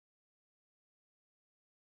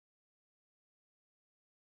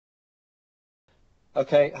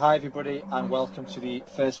Okay, hi everybody, and welcome to the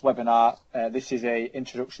first webinar. This is a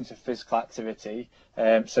introduction to physical activity.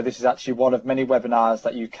 So this is actually one of many webinars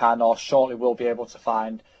that you can or shortly will be able to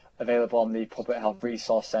find available on the Public Health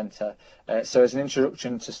Resource Centre. So as an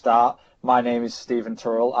introduction to start, my name is Stephen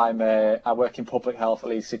Turrell. I work in public health at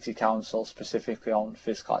Leeds City Council, specifically on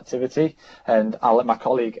physical activity, and I'll let my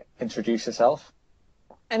colleague introduce herself.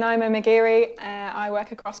 And I'm Emma Geary. I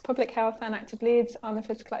work across public health and Active Leeds on the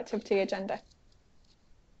physical activity agenda.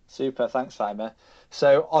 Super, thanks, Emma.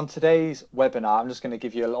 So on today's webinar, I'm just going to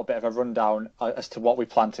give you a little bit of a rundown as to what we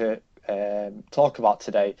plan to talk about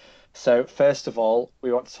today. So first of all,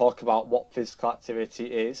 we want to talk about what physical activity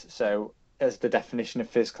is. So as the definition of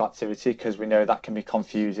physical activity, because we know that can be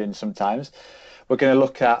confusing sometimes. We're going to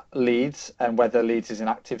look at Leeds and whether Leeds is an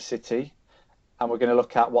active city. And we're going to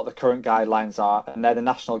look at what the current guidelines are, and they're the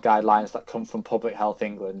national guidelines that come from Public Health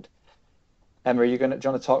England. Emma, do you want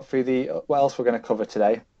to talk through what else we're going to cover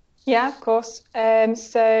today? Yeah, of course.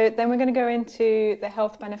 So then we're going to go into the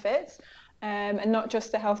health benefits, and not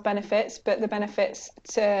just the health benefits, but the benefits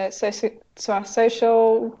to our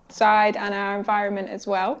social side and our environment as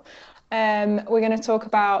well. We're going to talk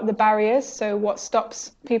about the barriers, so what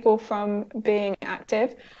stops people from being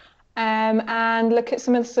active, and look at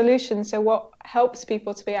some of the solutions, so what helps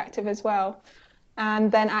people to be active as well.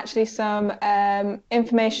 And then actually some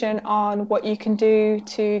information on what you can do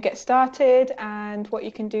to get started and what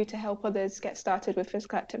you can do to help others get started with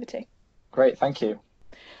physical activity. Great, thank you.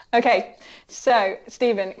 Okay, so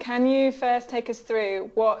Stephen, can you first take us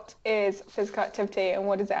through what is physical activity and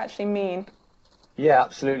what does it actually mean? Yeah,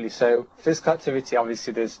 absolutely. So physical activity,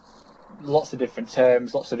 obviously there's lots of different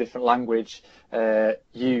terms, lots of different language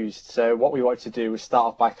used. So what we wanted to do was start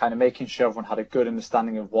off by kind of making sure everyone had a good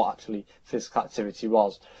understanding of what actually physical activity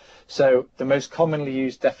was. So the most commonly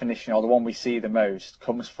used definition, or the one we see the most,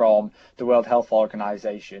 comes from the World Health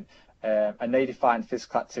Organization, and they define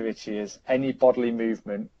physical activity as any bodily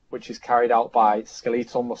movement which is carried out by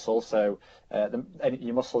skeletal muscles, so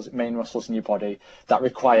your muscles, main muscles in your body that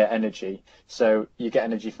require energy. So you get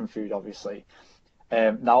energy from food, obviously.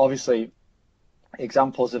 Now, obviously,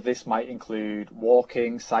 examples of this might include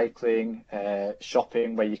walking, cycling,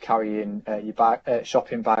 shopping, where you carry in your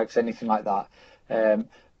shopping bags, anything like that.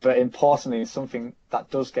 But importantly, something that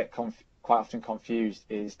does get quite often confused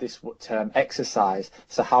is this term exercise.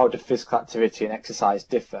 So how do physical activity and exercise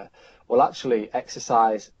differ? Well, actually,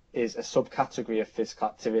 exercise is a subcategory of physical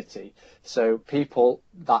activity. So people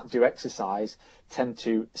that do exercise tend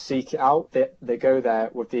to seek it out. They go there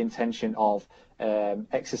with the intention of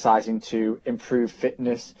exercising to improve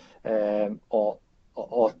fitness, and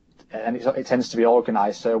it tends to be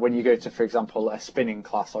organized. So when you go to, for example, a spinning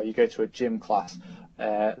class or you go to a gym class,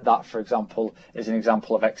 that, for example, is an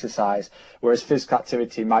example of exercise, whereas physical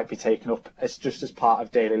activity might be taken up as just as part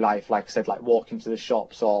of daily life, like I said, like walking to the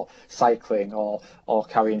shops or cycling or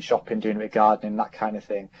carrying shopping, doing a bit of gardening, that kind of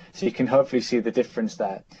thing. So you can hopefully see the difference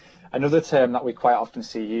there. Another term that we quite often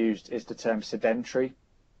see used is the term sedentary,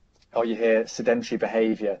 or you hear sedentary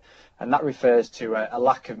behaviour, and that refers to a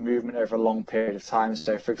lack of movement over a long period of time.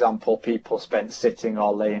 So, for example, people spent sitting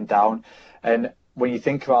or laying down, and when you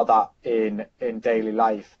think about that in daily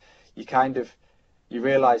life, you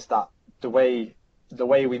realise that the way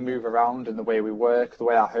we move around and the way we work, the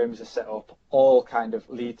way our homes are set up, all kind of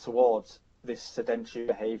lead towards this sedentary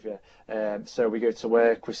behaviour. So we go to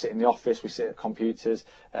work, we sit in the office, we sit at computers,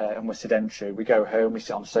 and we're sedentary. We go home, we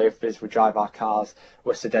sit on sofas, we drive our cars,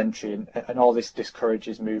 we're sedentary, and all this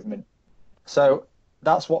discourages movement. So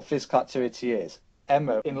that's what physical activity is.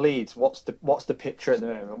 Emma, in Leeds, what's the picture at the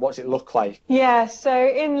moment? What does it look like? Yeah, so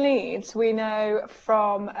in Leeds, we know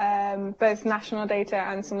from both national data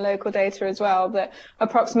and some local data as well that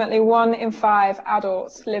approximately 1 in 5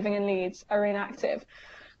 adults living in Leeds are inactive.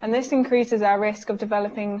 And this increases our risk of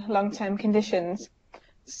developing long-term conditions.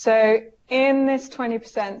 So in this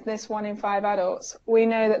 20%, this 1 in 5 adults, we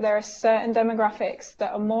know that there are certain demographics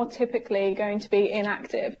that are more typically going to be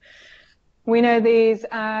inactive. We know these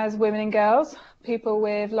as women and girls, people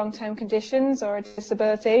with long-term conditions or a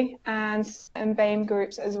disability, and BAME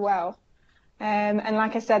groups as well. And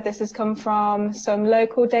like I said, this has come from some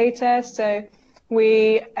local data. So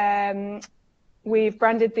we've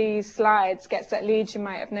branded these slides Get Set Leeds, you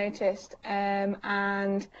might have noticed,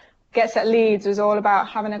 and Get Set Leeds was all about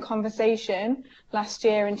having a conversation last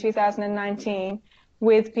year in 2019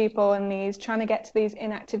 with people in Leeds, trying to get to these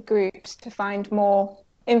inactive groups to find more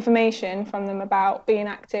information from them about being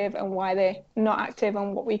active and why they're not active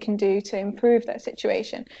and what we can do to improve their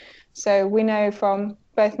situation. So we know from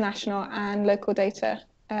both national and local data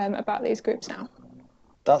about these groups now.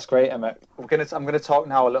 That's great, Emma. I'm going to talk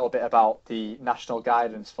now a little bit about the national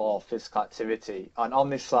guidance for physical activity. And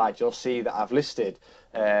on this slide, you'll see that I've listed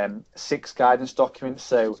 6 guidance documents.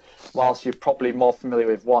 So whilst you're probably more familiar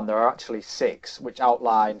with one, there are actually 6 which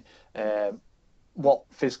outline what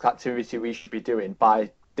physical activity we should be doing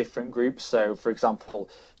by different groups. So, for example,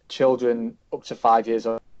 children up to 5 years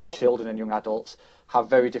old, children and young adults have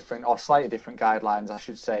very different or slightly different guidelines, I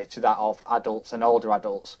should say, to that of adults and older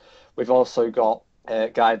adults. We've also got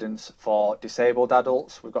guidance for disabled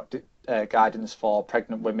adults. We've got guidance for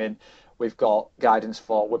pregnant women. We've got guidance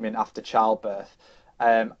for women after childbirth.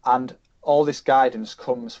 And all this guidance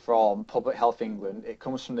comes from Public Health England. It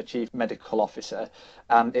comes from the Chief Medical Officer,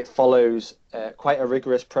 and it follows quite a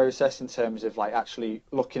rigorous process in terms of like actually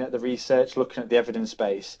looking at the research, looking at the evidence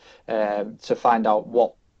base to find out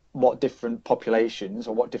what different populations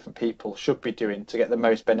or what different people should be doing to get the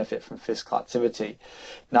most benefit from physical activity.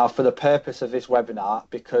 Now, for the purpose of this webinar,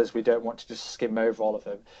 because we don't want to just skim over all of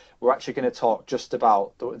them, we're actually going to talk just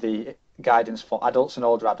about the guidance for adults and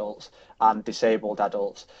older adults and disabled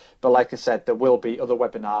adults. But like I said, there will be other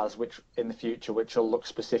webinars which in the future which will look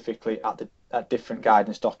specifically at different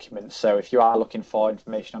guidance documents. So if you are looking for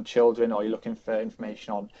information on children or you're looking for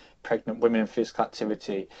information on pregnant women and physical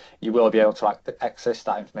activity, you will be able to access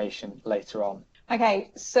that information later on.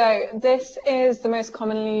 Okay, so this is the most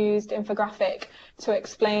commonly used infographic to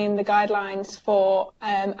explain the guidelines for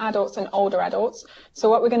adults and older adults. So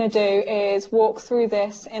what we're going to do is walk through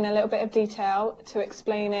this in a little bit of detail to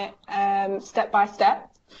explain it step by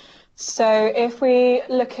step. So if we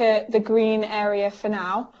look at the green area for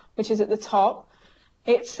now, which is at the top,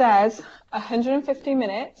 it says 150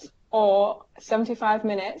 minutes or 75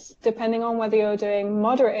 minutes, depending on whether you're doing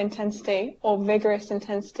moderate intensity or vigorous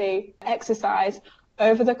intensity exercise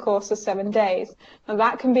over the course of 7 days. Now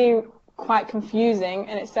that can be quite confusing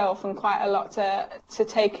in itself and quite a lot to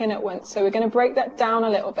take in at once. So we're going to break that down a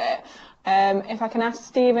little bit. If I can ask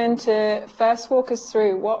Stephen to first walk us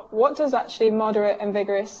through what does actually moderate and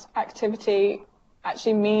vigorous activity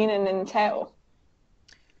actually mean and entail?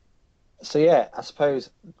 So yeah, I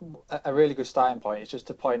suppose a really good starting point is just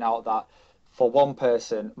to point out that for one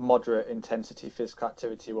person, moderate intensity physical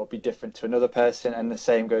activity will be different to another person, and the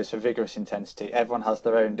same goes for vigorous intensity. Everyone has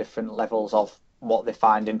their own different levels of what they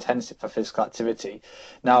find intensive for physical activity.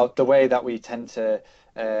 Now, the way that we tend to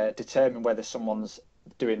determine whether someone's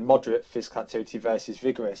doing moderate physical activity versus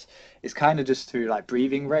vigorous is kind of just through like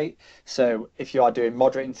breathing rate. So if you are doing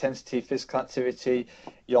moderate intensity physical activity,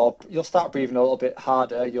 you'll start breathing a little bit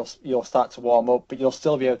harder, you'll start to warm up, but you'll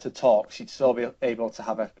still be able to talk, so you'd still be able to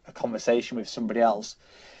have a conversation with somebody else.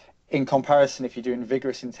 In comparison, if you're doing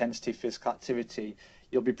vigorous intensity physical activity,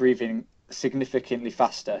 you'll be breathing significantly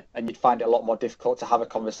faster, and you'd find it a lot more difficult to have a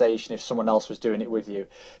conversation if someone else was doing it with you.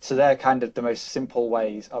 So they're kind of the most simple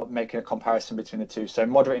ways of making a comparison between the two. So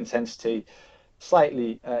moderate intensity,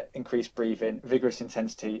 slightly increased breathing; vigorous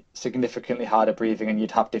intensity, significantly harder breathing, and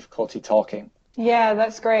you'd have difficulty talking. Yeah,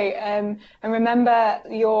 that's great. And remember,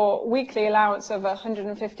 your weekly allowance of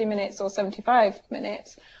 150 minutes or 75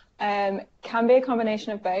 minutes can be a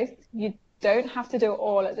combination of both. You don't have to do it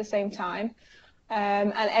all at the same time.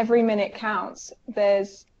 And every minute counts. There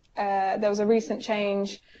was a recent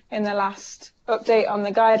change in the last update on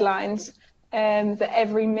the guidelines that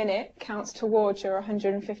every minute counts towards your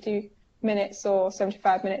 150 minutes or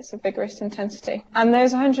 75 minutes of vigorous intensity. And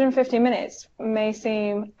those 150 minutes may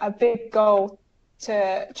seem a big goal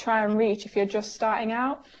to try and reach if you're just starting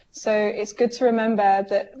out. So it's good to remember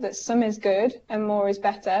that some is good and more is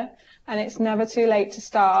better, and it's never too late to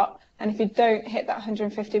start. And if you don't hit that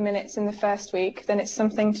 150 minutes in the first week, then it's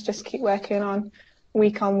something to just keep working on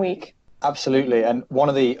week. Absolutely. And one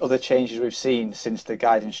of the other changes we've seen since the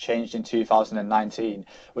guidance changed in 2019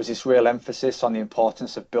 was this real emphasis on the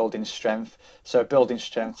importance of building strength. So building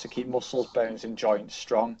strength to keep muscles, bones and joints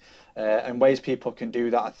strong. And ways people can do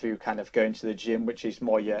that are through kind of going to the gym, which is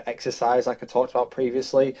more your exercise, like I talked about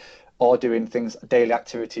previously, or doing things, daily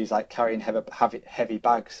activities like carrying heavy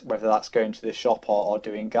bags, whether that's going to the shop or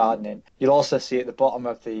doing gardening. You'll also see at the bottom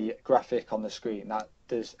of the graphic on the screen that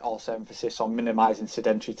there's also emphasis on minimising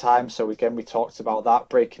sedentary time. So again, we talked about that,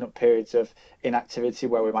 breaking up periods of inactivity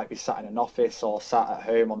where we might be sat in an office or sat at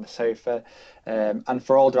home on the sofa. And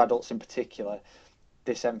for older adults in particular,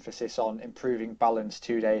 this emphasis on improving balance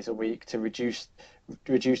 2 days a week to reduce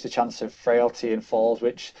the chance of frailty and falls,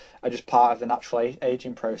 which are just part of the natural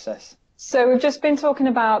aging process. So we've just been talking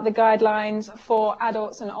about the guidelines for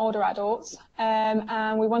adults and older adults,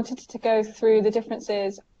 and we wanted to go through the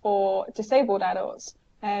differences for disabled adults.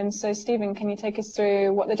 So Stephen, can you take us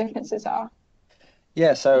through what the differences are?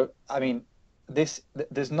 Yeah, so I mean,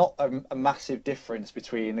 there's not a massive difference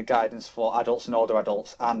between the guidance for adults and older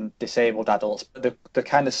adults and disabled adults. The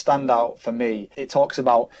kind of standout for me, it talks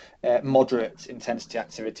about moderate intensity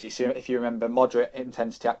activity. So if you remember, moderate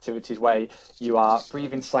intensity activities where you are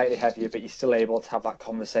breathing slightly heavier, but you're still able to have that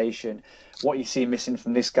conversation. What you see missing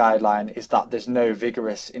from this guideline is that there's no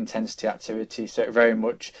vigorous intensity activity, so it very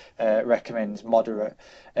much recommends moderate.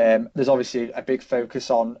 There's obviously a big focus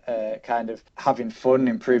on kind of having fun,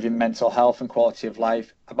 improving mental health and quality of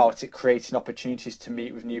life, about it creating opportunities to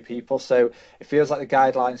meet with new people. So it feels like the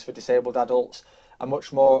guidelines for disabled adults are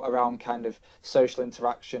much more around kind of social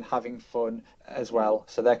interaction, having fun as well.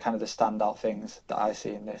 So they're kind of the standout things that I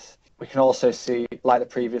see in this. We can also see, like the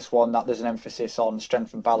previous one, that there's an emphasis on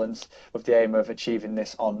strength and balance with the aim of achieving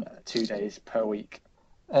this on 2 days per week.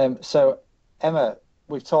 So, Emma,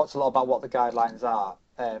 we've talked a lot about what the guidelines are.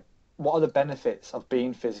 What are the benefits of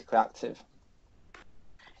being physically active?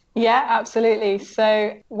 Yeah, absolutely.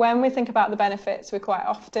 So when we think about the benefits, we quite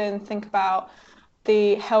often think about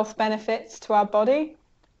the health benefits to our body.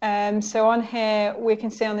 So on here, we can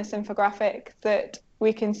see on this infographic that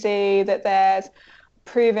we can see that there's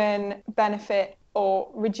proven benefit or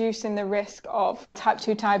reducing the risk of type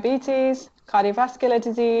 2 diabetes, cardiovascular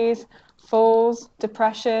disease, falls,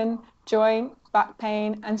 depression, joint, back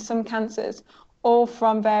pain, and some cancers, all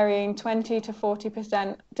from varying 20 to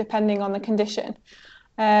 40% depending on the condition.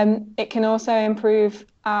 It can also improve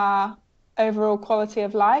our overall quality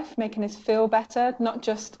of life, making us feel better, not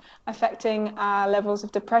just affecting our levels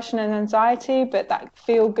of depression and anxiety, but that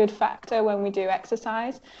feel-good factor when we do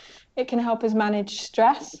exercise. It can help us manage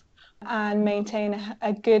stress and maintain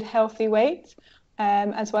a good, healthy weight,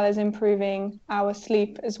 as well as improving our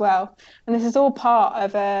sleep as well. And this is all part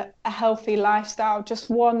of a healthy lifestyle, just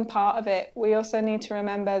one part of it. We also need to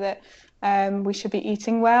remember that we should be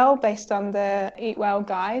eating well based on the Eat Well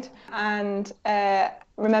guide, and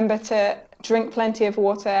remember to drink plenty of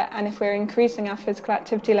water, and if we're increasing our physical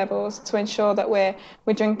activity levels, to ensure that we're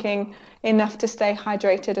drinking enough to stay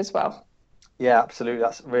hydrated as well. Yeah, absolutely.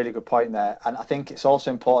 That's a really good point there. And I think it's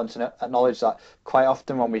also important to acknowledge that quite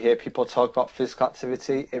often when we hear people talk about physical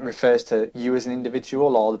activity, it refers to you as an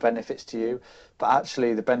individual or the benefits to you. But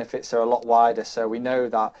actually, the benefits are a lot wider. So we know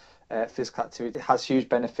that physical activity has huge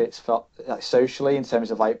benefits for socially, in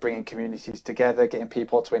terms of like bringing communities together, getting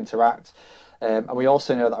people to interact. And we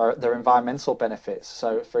also know that there are environmental benefits.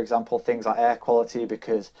 So, for example, things like air quality,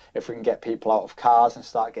 because if we can get people out of cars and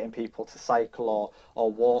start getting people to cycle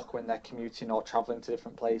or walk when they're commuting or traveling to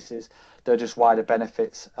different places, there are just wider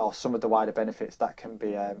benefits, or some of the wider benefits that can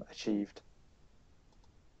be achieved.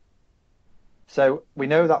 So we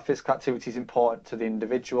know that physical activity is important to the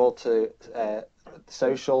individual, to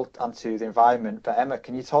social, and to the environment. But Emma,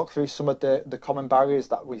 can you talk through some of the common barriers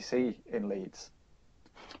that we see in Leeds?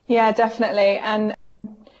 Yeah, definitely. And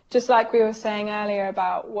just like we were saying earlier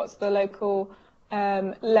about what's the local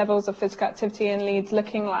levels of physical activity in Leeds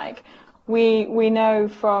looking like, we know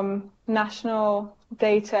from national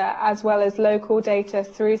data as well as local data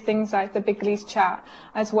through things like the Big Leeds chat,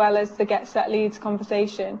 as well as the Get Set Leeds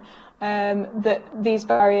conversation, that these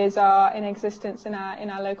barriers are in existence in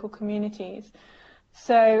our local communities.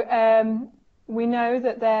 So we know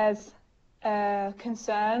that there's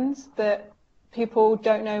concerns that people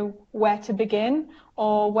don't know where to begin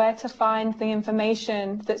or where to find the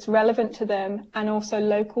information that's relevant to them and also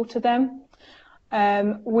local to them.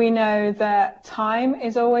 We know that time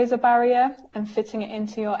is always a barrier, and fitting it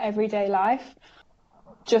into your everyday life.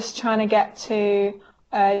 Just trying to get to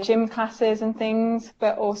gym classes and things,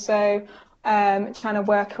 but also trying to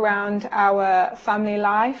work around our family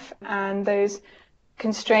life and those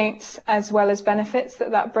constraints as well as benefits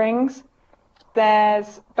that brings.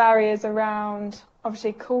 There's barriers around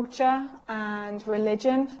obviously culture and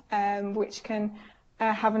religion, which can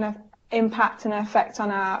have an impact and effect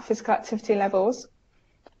on our physical activity levels.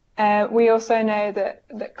 We also know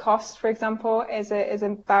that cost, for example, is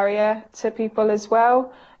a barrier to people as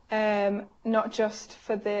well, not just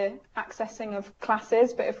for the accessing of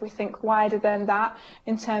classes, but if we think wider than that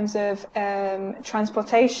in terms of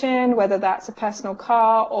transportation, whether that's a personal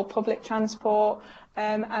car or public transport,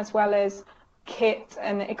 as well as kit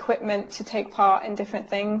and equipment to take part in different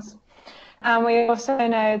things. And we also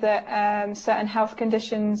know that certain health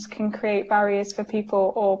conditions can create barriers for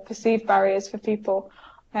people, or perceived barriers for people.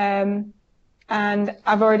 And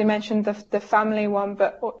I've already mentioned the family one,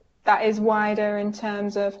 but that is wider in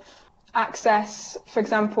terms of access, for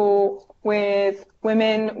example, with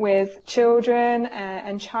women with children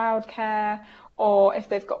and childcare, or if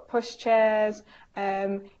they've got pushchairs,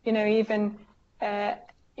 even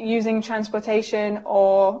using transportation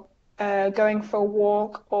or going for a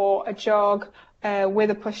walk or a jog with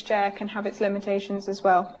a pushchair can have its limitations as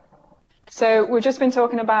well. So we've just been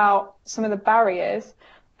talking about some of the barriers,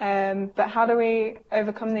 but how do we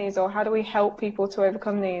overcome these, or how do we help people to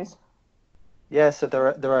overcome these? Yeah, so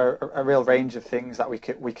there are a real range of things that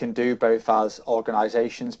we can do both as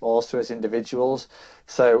organisations but also as individuals.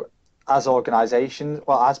 So as organisations,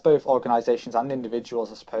 well, as both organisations and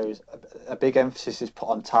individuals, I suppose a big emphasis is put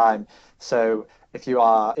on time. So if you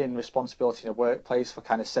are in responsibility in a workplace for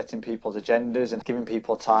kind of setting people's agendas and giving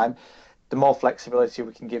people time, the more flexibility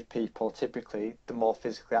we can give people, typically, the more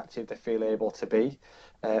physically active they feel able to be.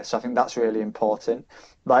 So I think that's really important.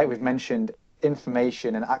 Like we've mentioned,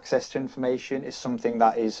 information and access to information is something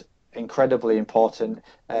that is incredibly important.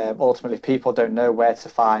 Ultimately, if people don't know where to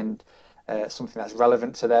find something that's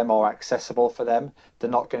relevant to them or accessible for them, they're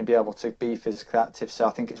not going to be able to be physically active. So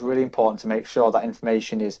I think it's really important to make sure that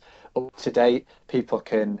information is up to date. People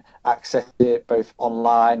can access it both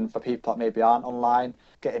online for people that maybe aren't online,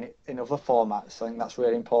 getting it in other formats. I think that's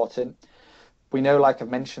really important. We know, like I've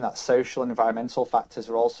mentioned, that social and environmental factors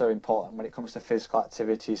are also important when it comes to physical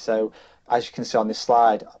activity. So, as you can see on this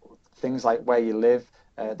slide, things like where you live,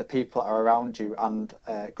 the people that are around you, and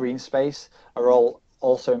green space are all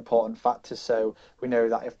also important factors. So, we know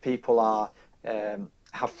that if people are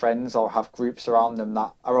have friends or have groups around them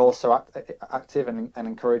that are also active and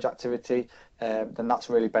encourage activity, then that's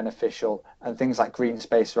really beneficial. And things like green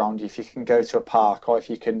space around you, if you can go to a park or if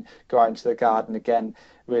you can go out into the garden, again,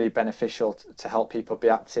 really beneficial to help people be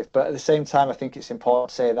active. But at the same time, I think it's important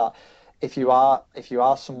to say that if you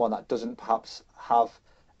are someone that doesn't perhaps have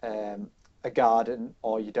a garden,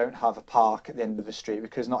 or you don't have a park at the end of the street,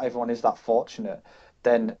 because not everyone is that fortunate,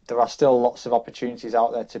 then there are still lots of opportunities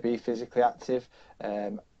out there to be physically active.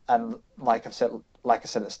 And like I said at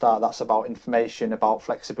the start, that's about information, about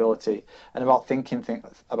flexibility, and about thinking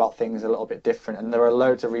about things a little bit different. And there are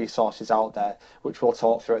loads of resources out there, which we'll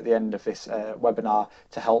talk through at the end of this webinar,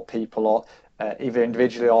 to help people, or either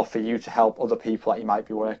individually or for you to help other people that you might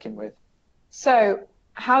be working with. So,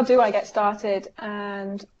 how do I get started,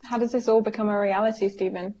 and how does this all become a reality,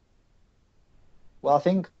 Stephen? Well, I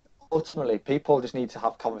think ultimately people just need to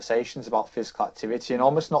have conversations about physical activity and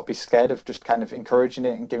almost not be scared of just kind of encouraging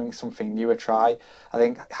it and giving something new a try. I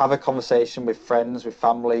think have a conversation with friends, with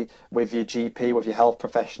family, with your GP, with your health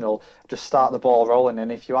professional. Just start the ball rolling.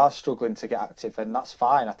 And if you are struggling to get active, then that's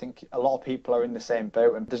fine. I think a lot of people are in the same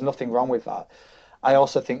boat, and there's nothing wrong with that. I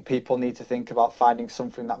also think people need to think about finding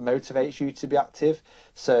something that motivates you to be active.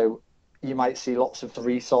 So you might see lots of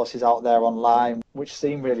resources out there online which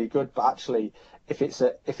seem really good, but actually, if it's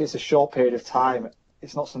a short period of time,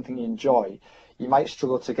 it's not something you enjoy, you might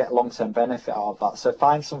struggle to get long-term benefit out of that. So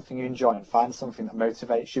find something you enjoy and find something that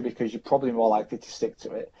motivates you, because you're probably more likely to stick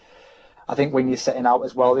to it. I think when you're setting out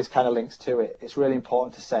as well, this kind of links to it, it's really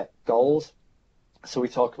important to set goals. So we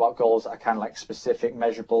talk about goals that are kind of like specific,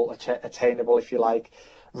 measurable, attainable, if you like.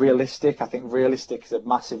 Realistic, I think realistic is a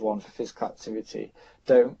massive one for physical activity.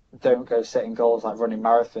 Don't go setting goals like running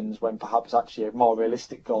marathons, when perhaps actually a more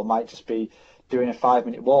realistic goal might just be doing a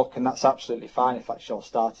 5-minute walk, and that's absolutely fine if that's your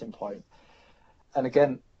starting point. And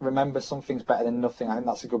again, remember, something's better than nothing. I think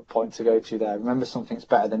that's a good point to go to there. Remember, something's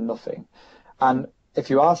better than nothing. And if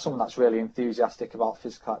you are someone that's really enthusiastic about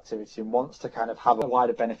physical activity and wants to kind of have a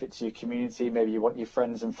wider benefit to your community, maybe you want your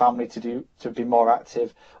friends and family to be more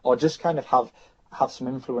active, or just kind of have some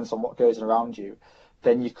influence on what goes on around you,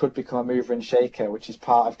 then you could become a mover and shaker, which is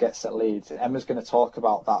part of Get Set Leeds. And Emma's going to talk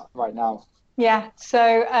about that right now. Yeah,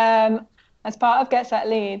 so as part of Get Set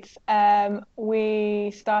Leeds,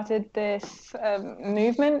 we started this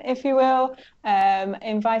movement, if you will,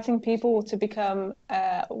 inviting people to become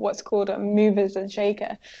what's called a movers and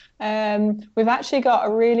shaker. We've actually got a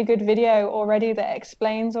really good video already that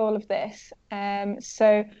explains all of this.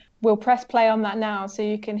 So we'll press play on that now so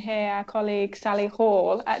you can hear our colleague Sally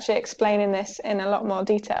Hall actually explaining this in a lot more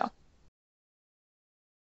detail.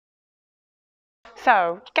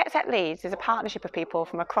 So, Get Set Leeds is a partnership of people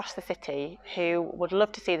from across the city who would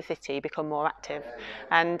love to see the city become more active,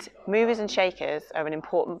 and movers and shakers are an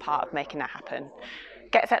important part of making that happen.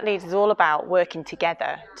 Get Set Leeds is all about working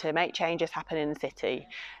together to make changes happen in the city,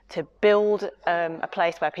 to build a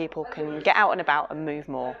place where people can get out and about and move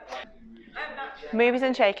more. Movers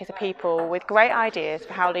and shakers are people with great ideas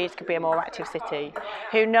for how Leeds could be a more active city,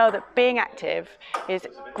 who know that being active is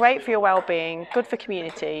great for your well-being, good for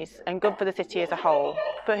communities and good for the city as a whole,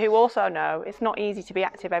 but who also know it's not easy to be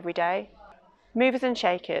active every day. Movers and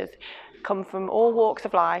shakers come from all walks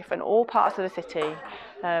of life and all parts of the city,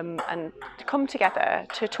 and come together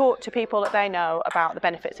to talk to people that they know about the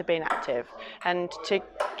benefits of being active, and to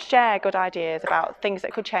share good ideas about things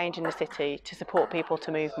that could change in the city to support people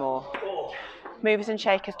to move more. Movers and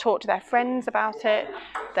shakers talk to their friends about it,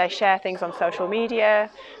 they share things on social media,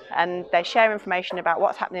 and they share information about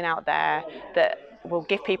what's happening out there that will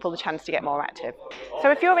give people the chance to get more active. So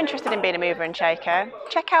if you're interested in being a mover and shaker,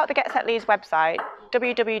 check out the Get Set Leeds website,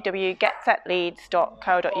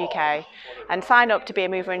 www.getsetleeds.co.uk, and sign up to be a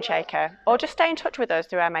mover and shaker, or just stay in touch with us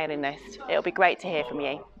through our mailing list. It'll be great to hear from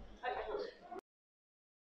you.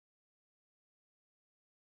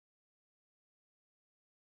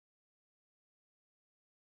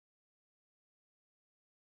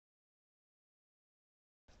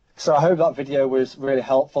 So I hope that video was really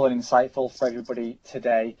helpful and insightful for everybody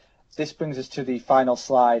today. This brings us to the final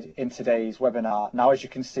slide in today's webinar. Now, as you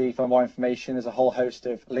can see, for more information, there's a whole host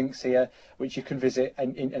of links here which you can visit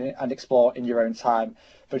and explore in your own time.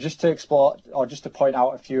 But just to explore, or just to point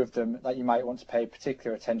out a few of them that you might want to pay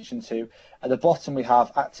particular attention to, at the bottom we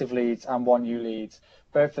have Active Leeds and One New Leeds.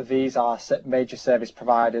 Both of these are major service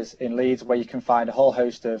providers in Leeds where you can find a whole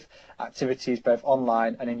host of activities both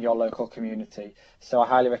online and in your local community. So I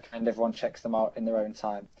highly recommend everyone checks them out in their own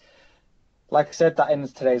time. Like I said, that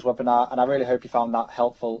ends today's webinar, and I really hope you found that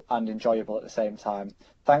helpful and enjoyable at the same time.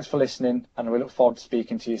 Thanks for listening, and we look forward to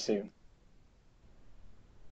speaking to you soon.